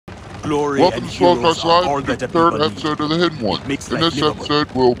glory Welcome and to heroes are all Swellestspice, that the a third people episode need. of The Hidden Ones. It makes In life this livable.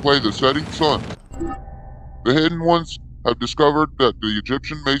 episode, we'll play The Setting Sun. The Hidden Ones have discovered that the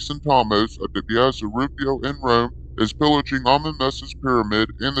Egyptian mason Thamos of the Piazza Rufio in Rome is pillaging Amenmes's pyramid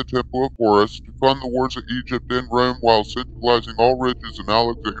and the Temple of Horus to fund the wars of Egypt and Rome while centralizing all riches in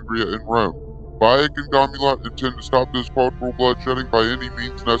Alexandria and Rome. Bayek and Gamulat intend to stop this cultural bloodshedding by any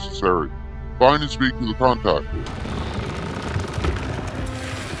means necessary. Find and speak to the contact.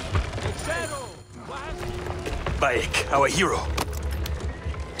 Bayek, our hero.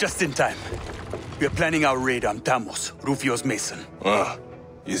 Just in time. We are planning our raid on Thamos, Rufio's mason.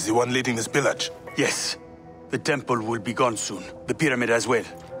 He's the one leading this pillage. Yes. The temple will be gone soon. The pyramid as well.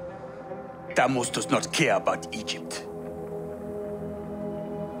 Thamos does not care about Egypt.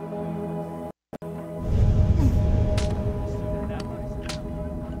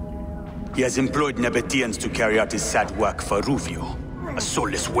 He has employed Nabateans to carry out his sad work for Rufio, a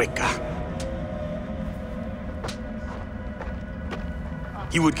soulless Weka.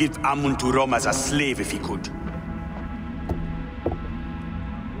 He would give Amun to Rome as a slave if he could.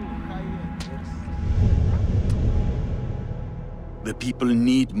 The people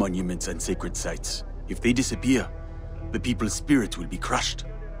need monuments and sacred sites. If they disappear, the people's spirit will be crushed.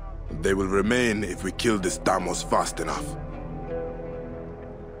 They will remain if we kill this Thamos fast enough.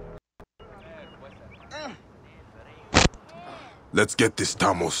 Let's get this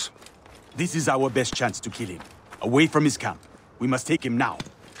Thamos. This is our best chance to kill him. Away from his camp. We must take him now.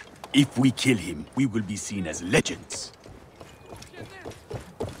 If we kill him, we will be seen as legends.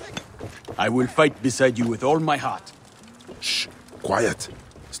 I will fight beside you with all my heart. Shh. Quiet.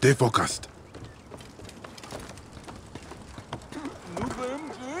 Stay focused.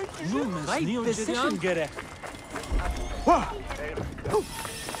 Right decision.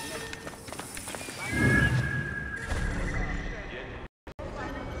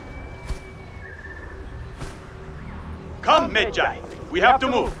 Come, Medjay. We have to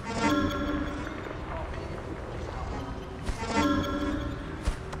move.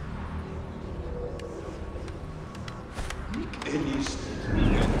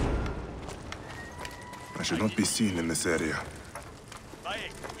 I should not be seen in this area.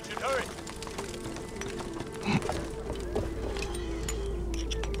 Bayek, we should hurry.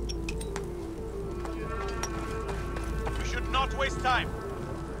 We should not waste time.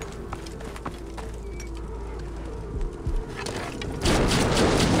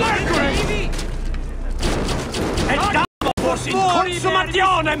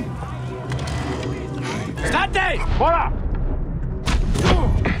 Consumationem! State! Ora!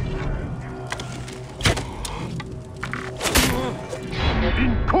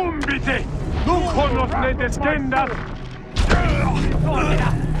 Incumbite! Nuconos ne descendas!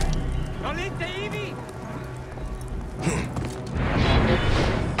 Nolite ivi!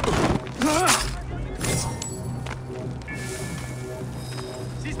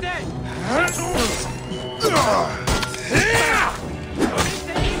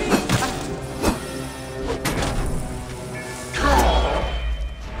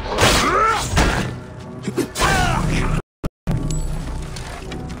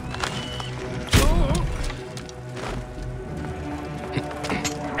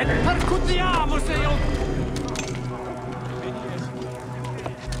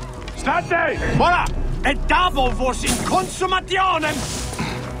 State! Ora! Et dabo vos in consumationem!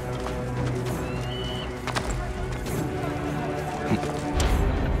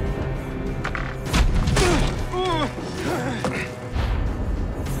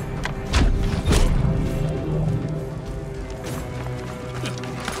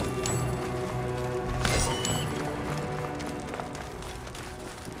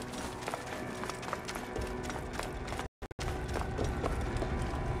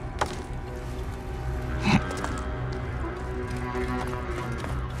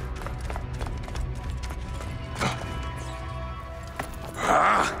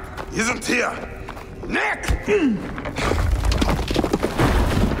 Isn't here! Nick!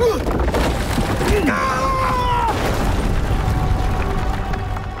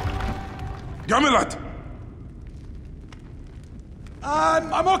 Gamulat!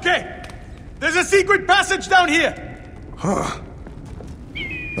 I'm okay. There's a secret passage down here. Huh.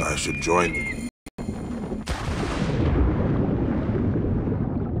 I should join.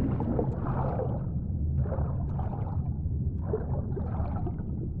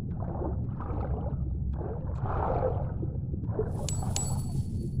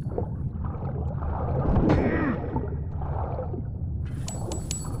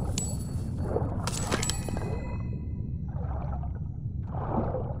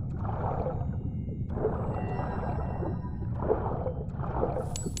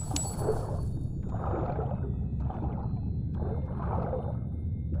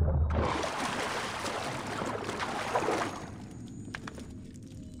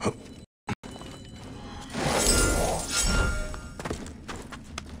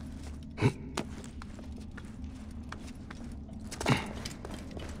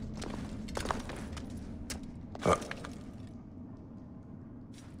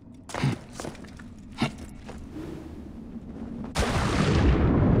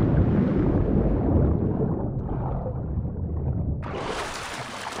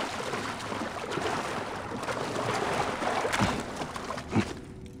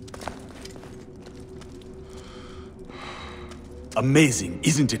 Amazing,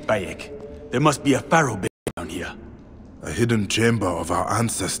 isn't it, Bayek? There must be a pharaoh base down here. A hidden chamber of our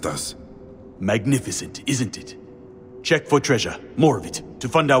ancestors. Magnificent, isn't it? Check for treasure, more of it, to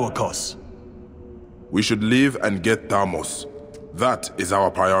fund our cause. We should leave and get Deimos. That is our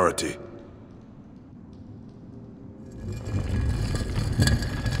priority.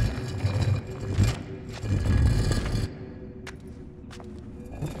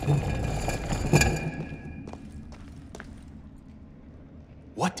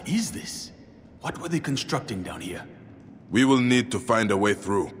 What is this? What were they constructing down here? We will need to find a way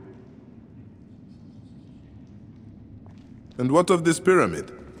through. And what of this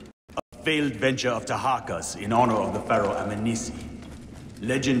pyramid? A failed venture of Taharka's in honor of the pharaoh Amenisi.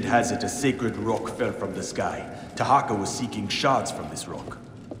 Legend has it a sacred rock fell from the sky. Taharka was seeking shards from this rock.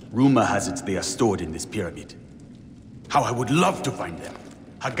 Rumor has it they are stored in this pyramid. How I would love to find them.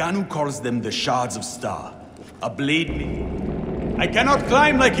 Haganu calls them the shards of star. A blade I cannot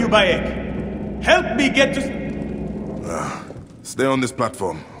climb like you, Bayek. Help me get to... Stay on this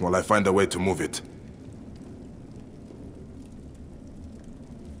platform while I find a way to move it.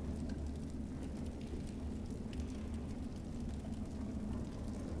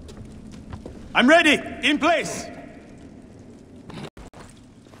 I'm ready! In place!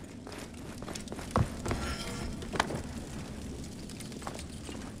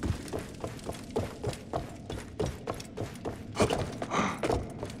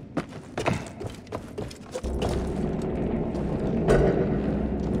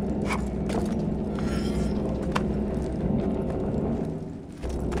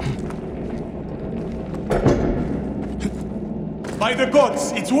 By the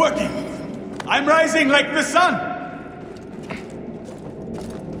gods, it's working! I'm rising like the sun!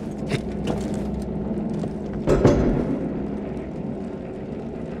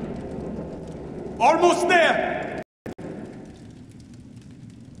 Almost there!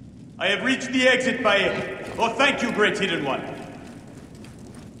 I have reached the exit, Bayek. Oh, thank you, Great Hidden One.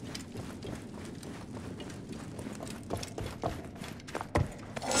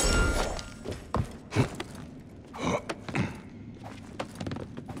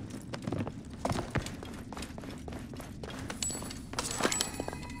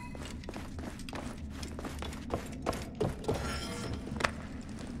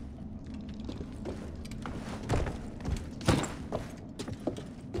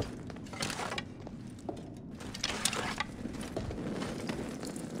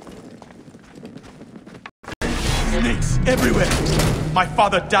 Snakes everywhere! My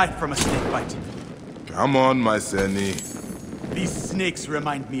father died from a snake bite. Come on, my Seni. These snakes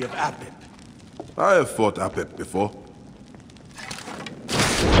remind me of Apep. I have fought Apep before.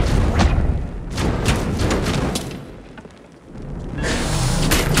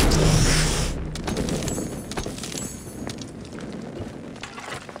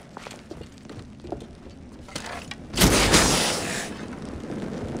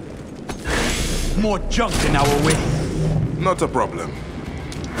 More junk in our way. Not a problem.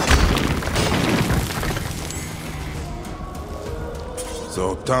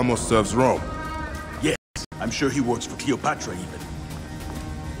 So Deimos serves Rome. Yes, I'm sure he works for Cleopatra even.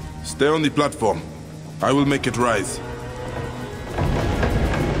 Stay on the platform. I will make it rise.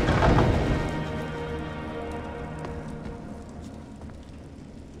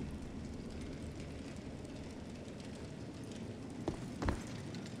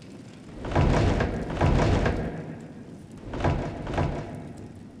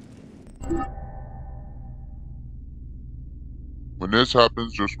 When this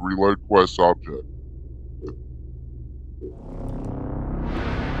happens, just reload quest object.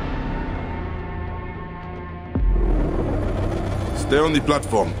 Stay on the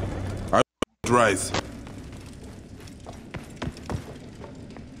platform. I will rise.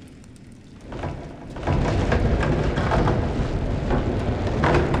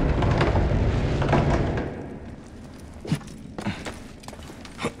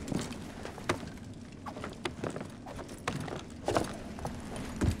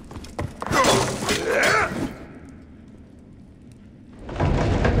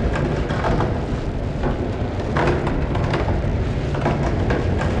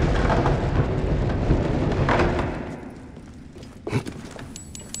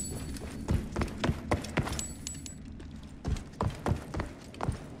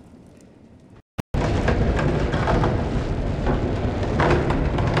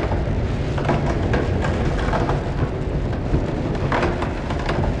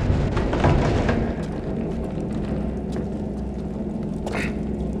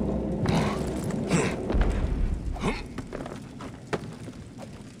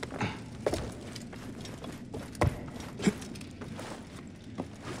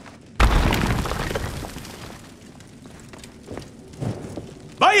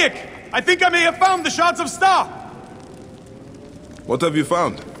 Hayek! I think I may have found the shards of star! What have you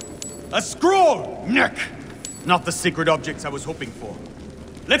found? A scroll! Nick! Not the sacred objects I was hoping for.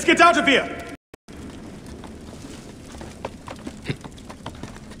 Let's get out of here!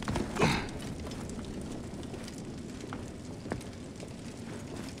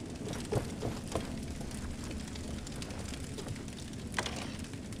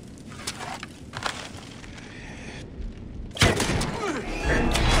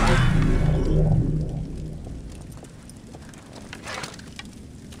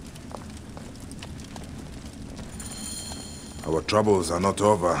 Our troubles are not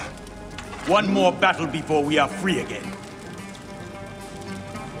over. One more battle before we are free again.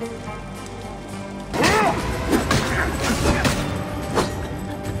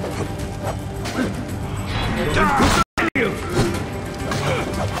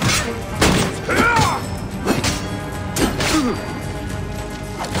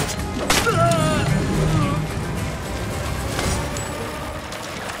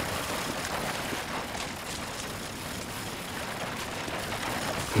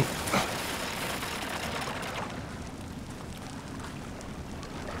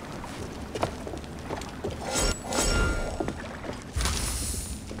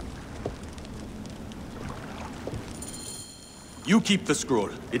 You keep the scroll.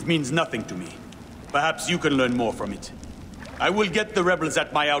 It means nothing to me. Perhaps you can learn more from it. I will get the rebels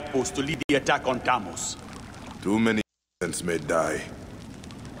at my outpost to lead the attack on Tamos. Too many innocents may die.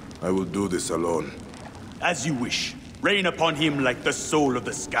 I will do this alone. As you wish. Rain upon him like the soul of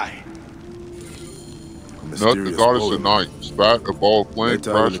the sky. Not the goddess of night, spat a ball of flame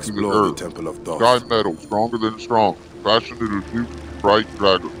crashed to the earth. Temple of Thoth. Sky metal, stronger than strong, fashioned into two bright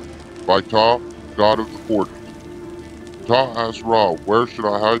dragons. By Ta, god of the fortress. Ta asked Ra, where should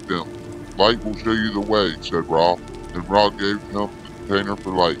I hide them? Light will show you the way, said Ra, and Ra gave him the container for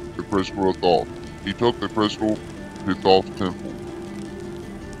light, the crystal of Thoth. He took the crystal to Thoth's temple,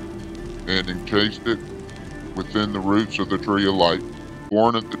 and encased it within the roots of the tree of light,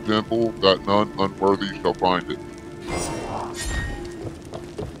 born at the temple that none unworthy shall find it.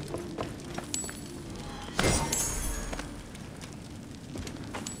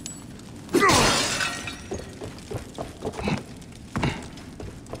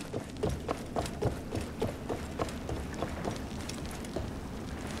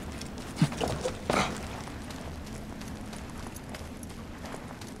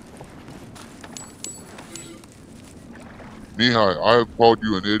 Mihai, I have called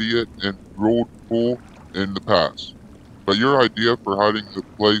you an idiot and ruled fool in the past. But your idea for hiding the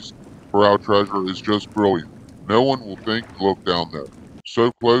place for our treasure is just brilliant. No one will think to look down there.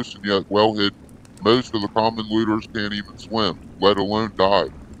 So close and yet well hidden. Most of the common looters can't even swim, let alone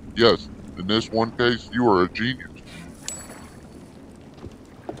dive. Yes, in this one case, you are a genius.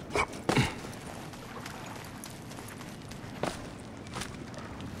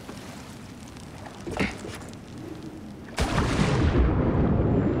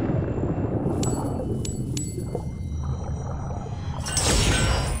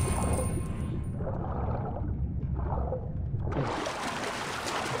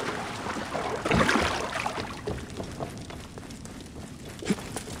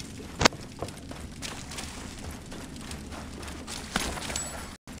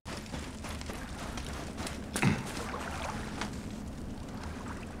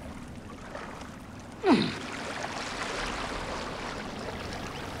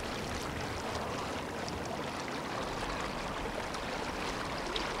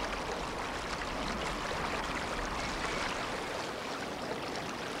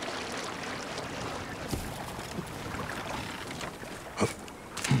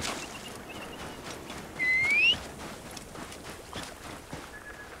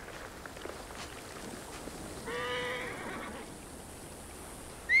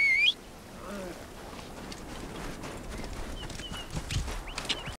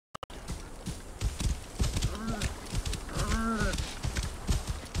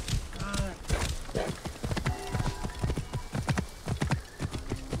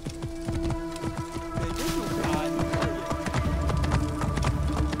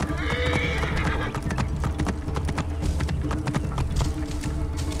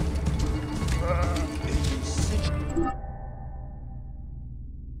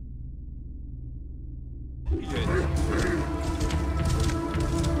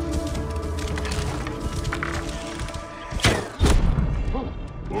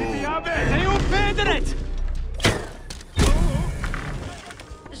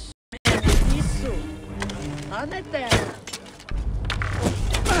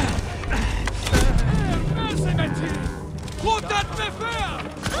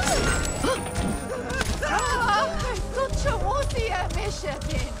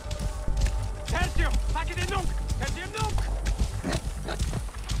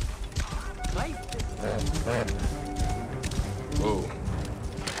 Oh.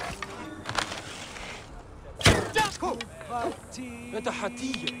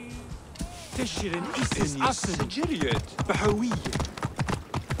 تحتية تشرن إسن أسن جريت بحوية.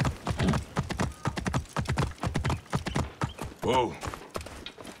 Oh.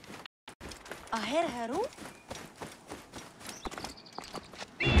 أهير هارو؟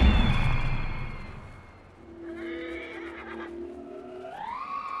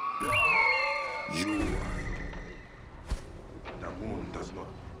 The moon does not.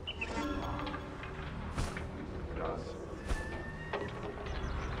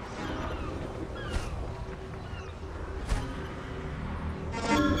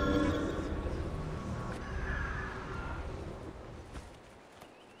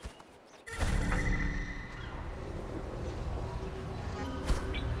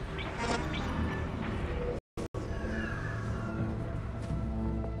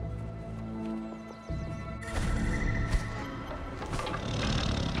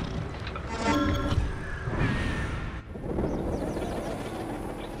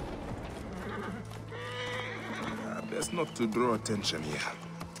 Best not to draw attention here.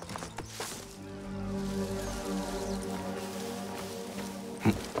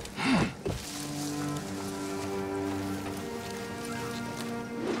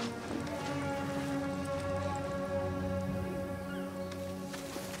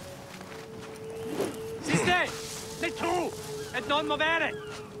 Siste! C'est tout! Et non movere!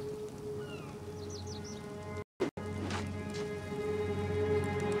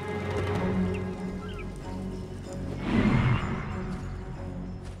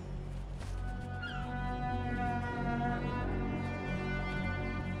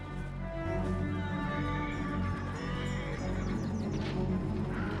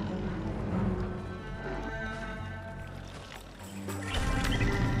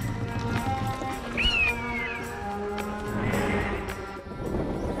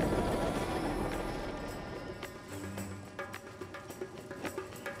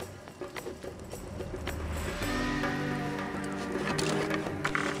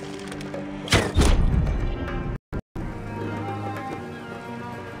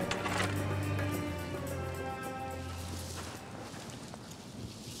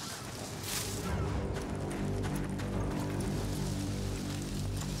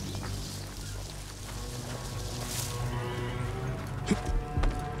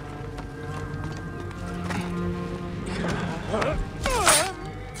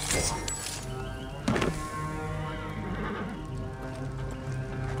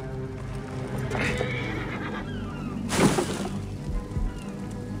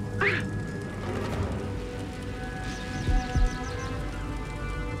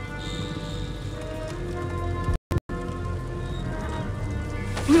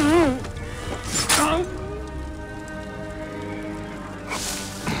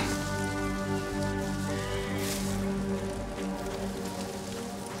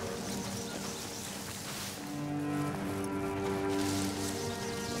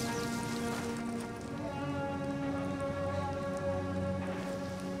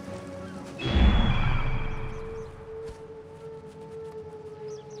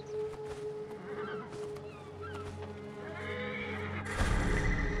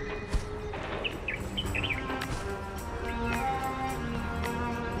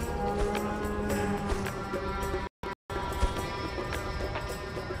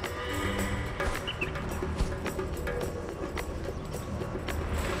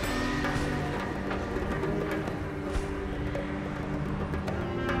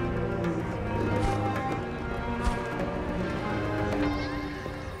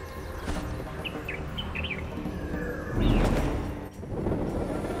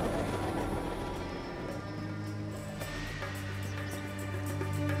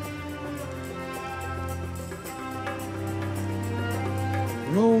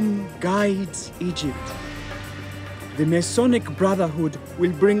 Rome guides Egypt. The Masonic Brotherhood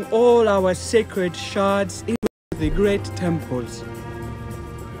will bring all our sacred shards into the great temples.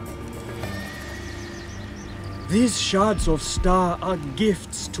 These shards of star are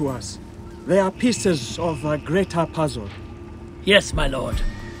gifts to us. They are pieces of a greater puzzle. Yes, my lord.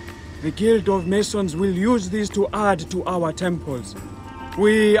 The Guild of Masons will use these to add to our temples.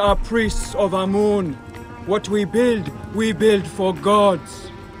 We are priests of Amun. What we build for gods.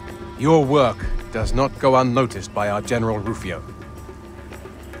 Your work does not go unnoticed by our General Rufio.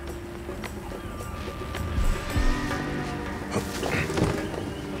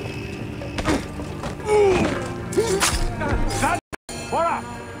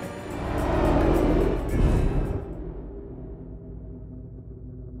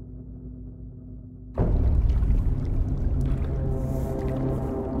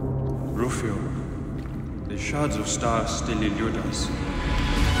 Shards of stars still elude us.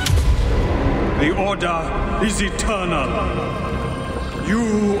 The Order is eternal.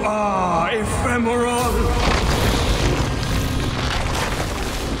 You are ephemeral.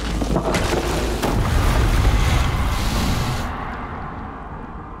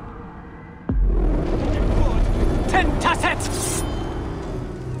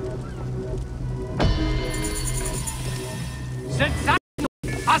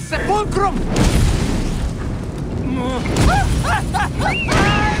 Sepulcrum!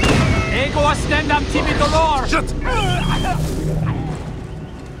 Ego ostendam tibi dolor! Shit!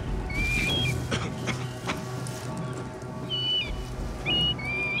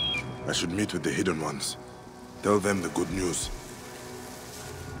 I should meet with the Hidden Ones. Tell them the good news.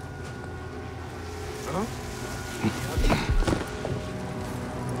 Huh?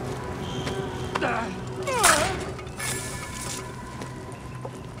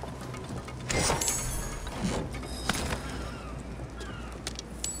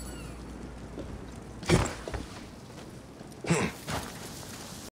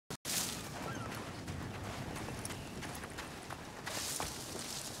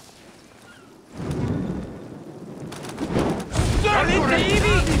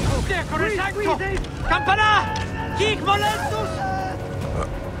 Campana! Hic molestus!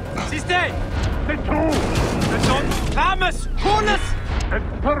 Siste! The two! The son! Clamus! Cornus! Et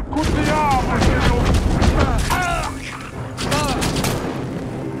percutiamus!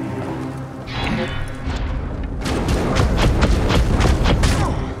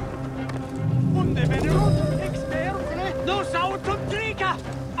 Unde venerunt ex merucule nos autum trica!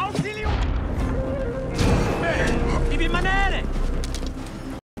 Auxilium! Ibi manere!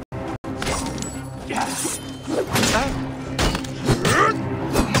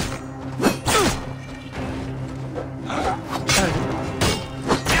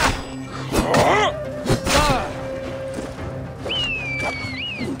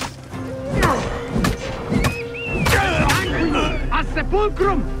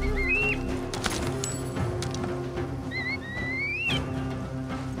 Sepulcrum!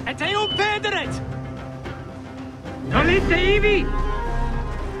 Et eum pederet! Tolite ibi!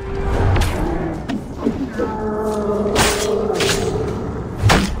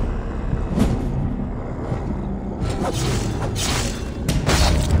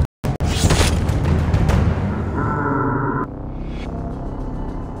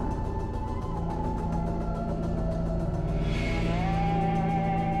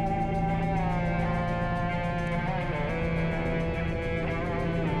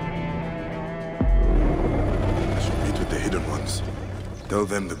 Tell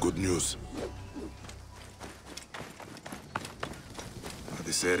them the good news.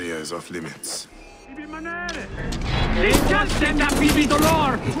 This area is off limits.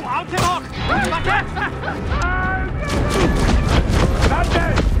 Dolor! Tu Auteroch!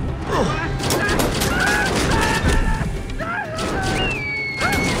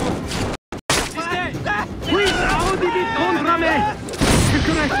 Qui auditi contra me!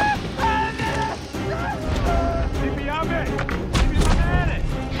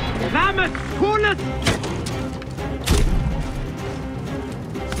 Lamet! Cornus!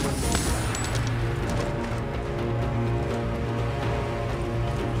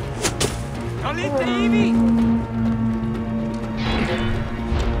 Tolite ibi!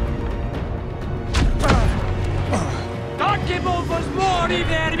 Docebo vos mori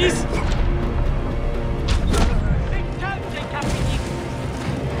verbis! Incante capiti!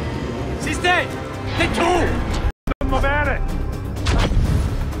 Siste! Te tu! Non muovere!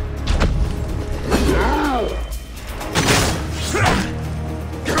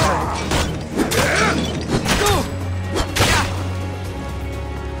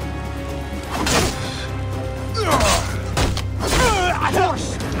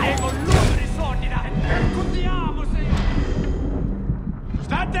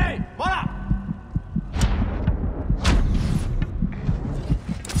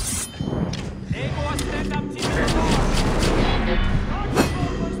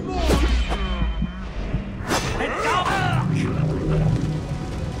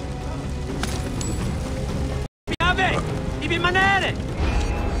 Ibi manere!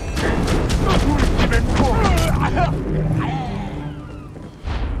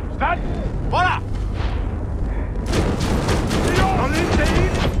 Stat! Voilà!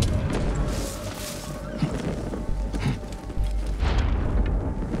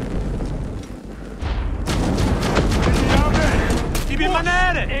 Ibi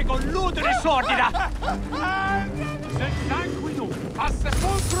manere! Ego ludere sordida! Sed sanguinum! A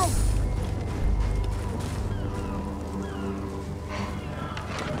sepulcrum!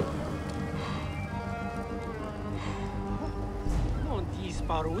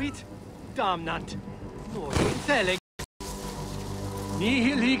 Baruit? Damnant. Nur intelig.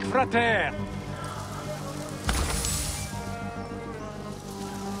 Nihil hic frater.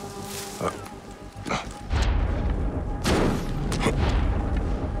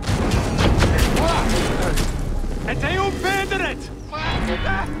 Et eum pederet!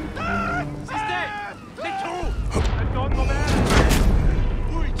 Siste! Ne tu! Et non movere!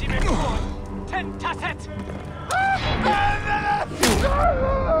 Ultime quod! Tentatet!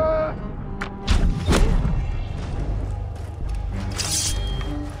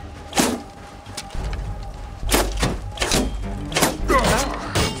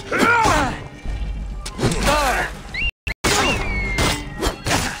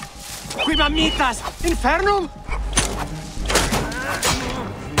 Qui mammitas! Infernum!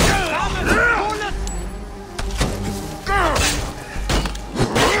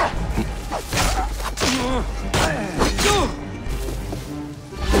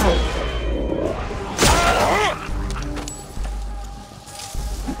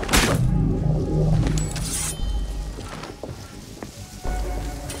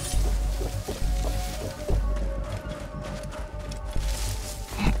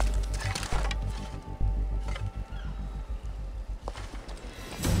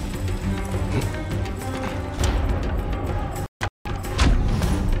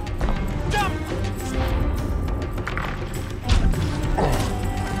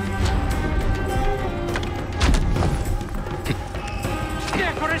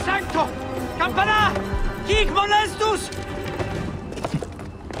 Campana! Hic molestus!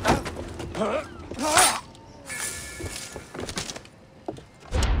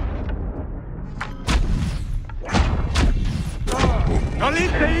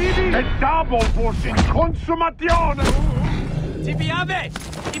 Nolite ibi et double vos in consumatione! Tibi ave!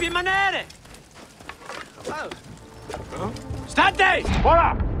 Ibi manere! State!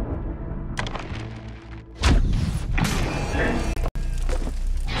 Ora!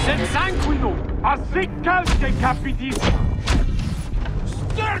 Sed sanguinum, a sic calce capitis!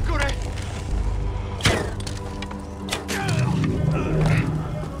 Stercore!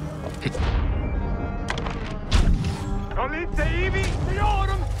 Nolite ibi,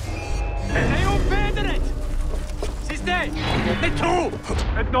 Theorum! Et eum pederet! Siste! Et tu!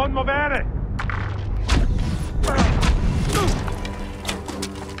 Et non movere!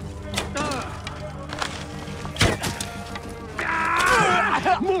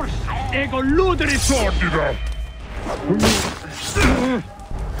 Murs! Ego ludere sordida!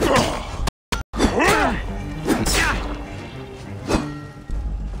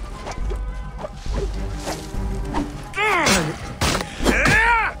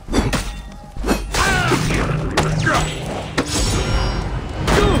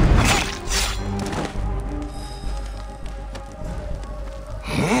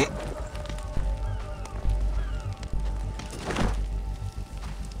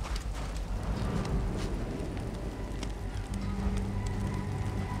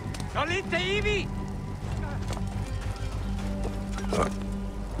 Nolite ibi!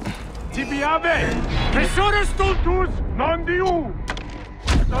 Tibi ave! Tesore stultus non diu!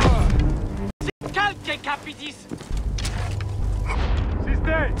 Sic calce capitis!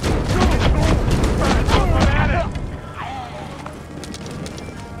 Siste! Non movere!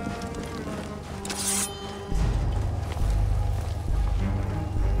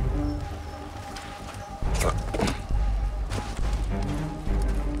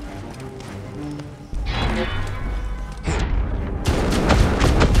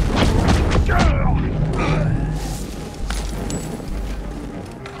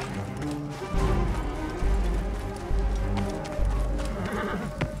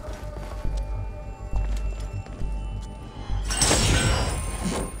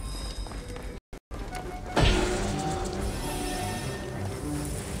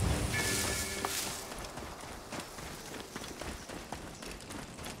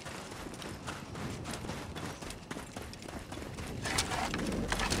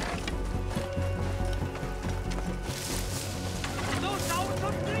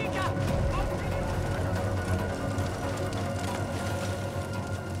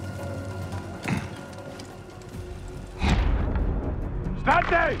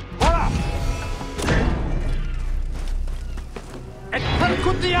 State! Ora! Et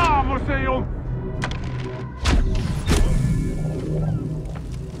percutiamo, seum!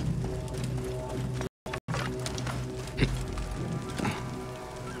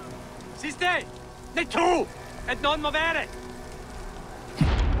 Siste! Ne tu! Et non movere!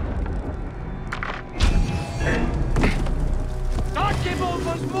 Tocche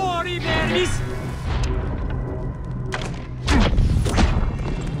vos mori verbis!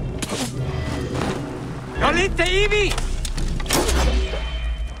 Salite ivi!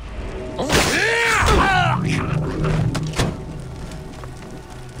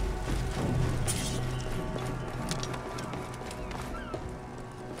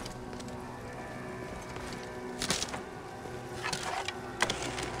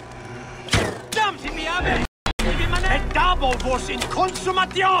 Dammi ave! E dabo vos in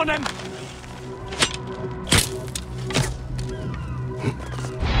consumationem!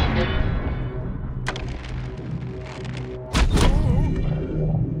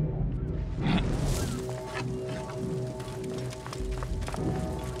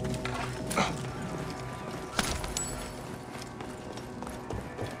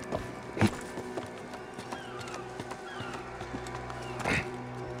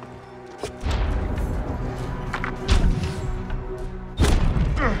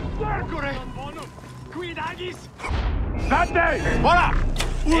 State! Voilà!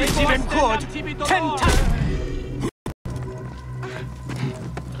 Ultimem quod! Tenta!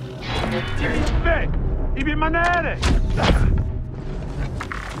 Beh! Ibi manere!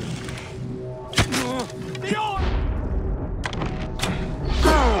 Dior!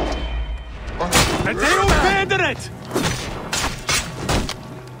 Et Deum pederet!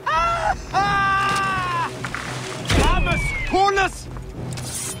 Lames Hunus!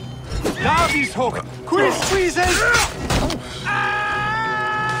 Davis hoc! Quis quises!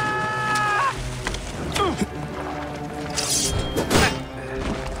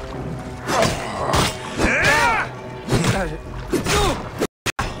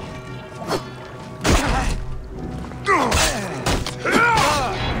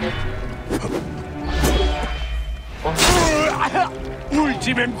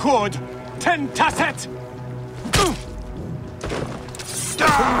 Ultimem quod tentasset!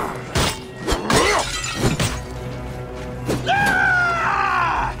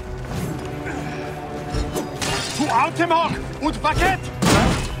 Tu autem hoc ut vacet!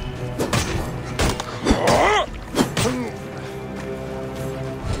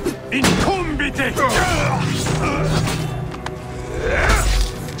 Incumbite!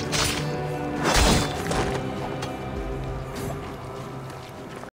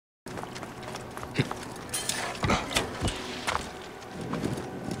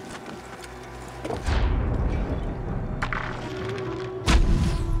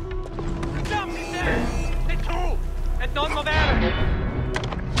 Non movere!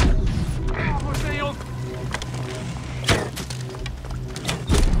 Bravo, Dio!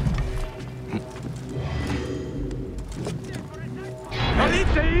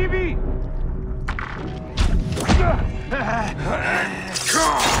 Salite ivi!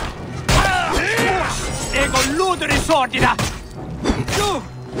 Ego ludere sordida!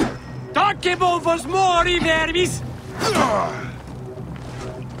 Tacebo vos mori verbis!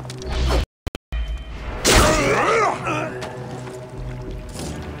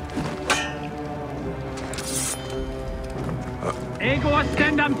 Ego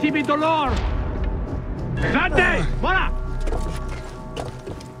ascendam tibi dolor! Sate! Voilà!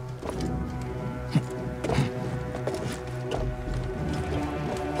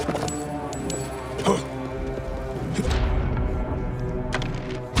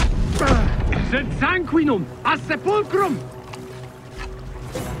 Sed sanguinum a sepulcrum!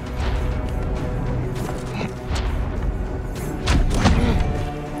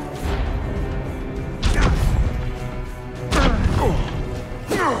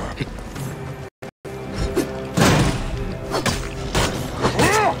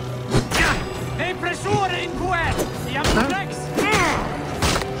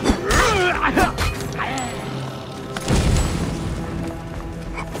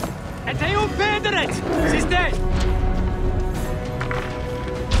 Et Deum pederet! Siste!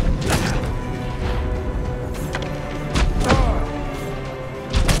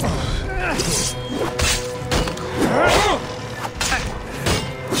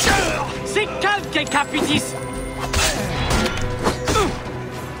 Sic calce capitis!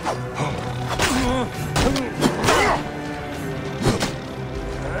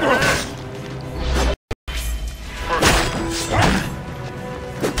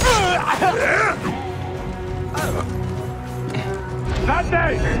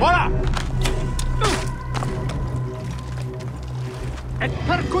 Voilà! Et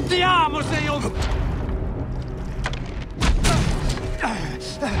percutiamo, Deum!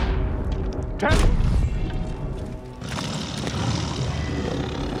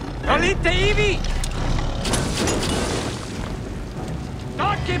 Salite ivi!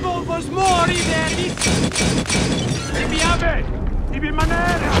 Tacebo vos mori verbis! Ibi ave! Ibi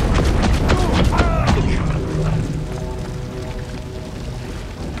manera!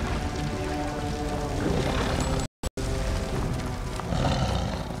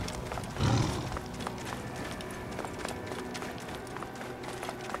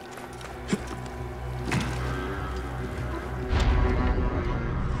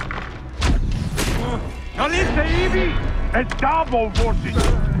 Het double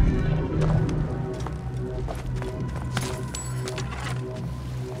vortig.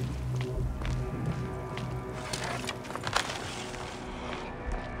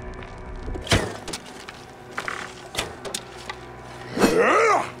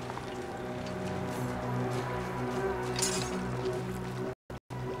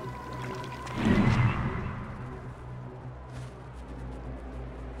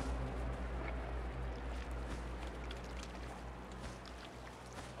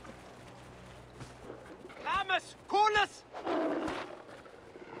 Lamas, Corliss!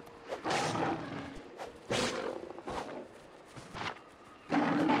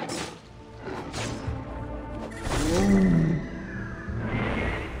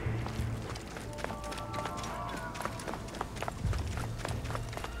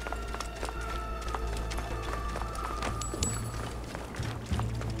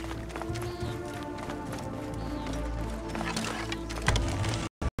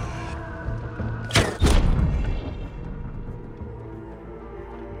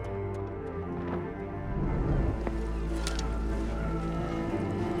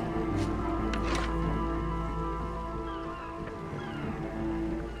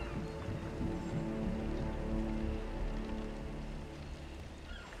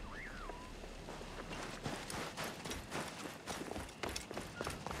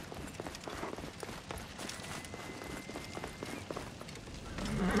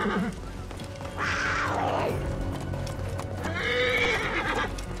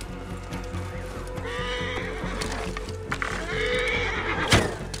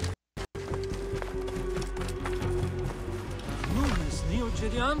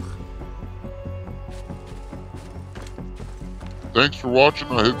 Thanks for watching.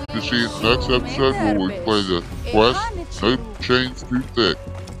 I hope to see you in the next episode where we play the quest No Chains Too Thick,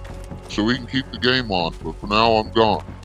 so we can keep the game on, but for now I'm gone.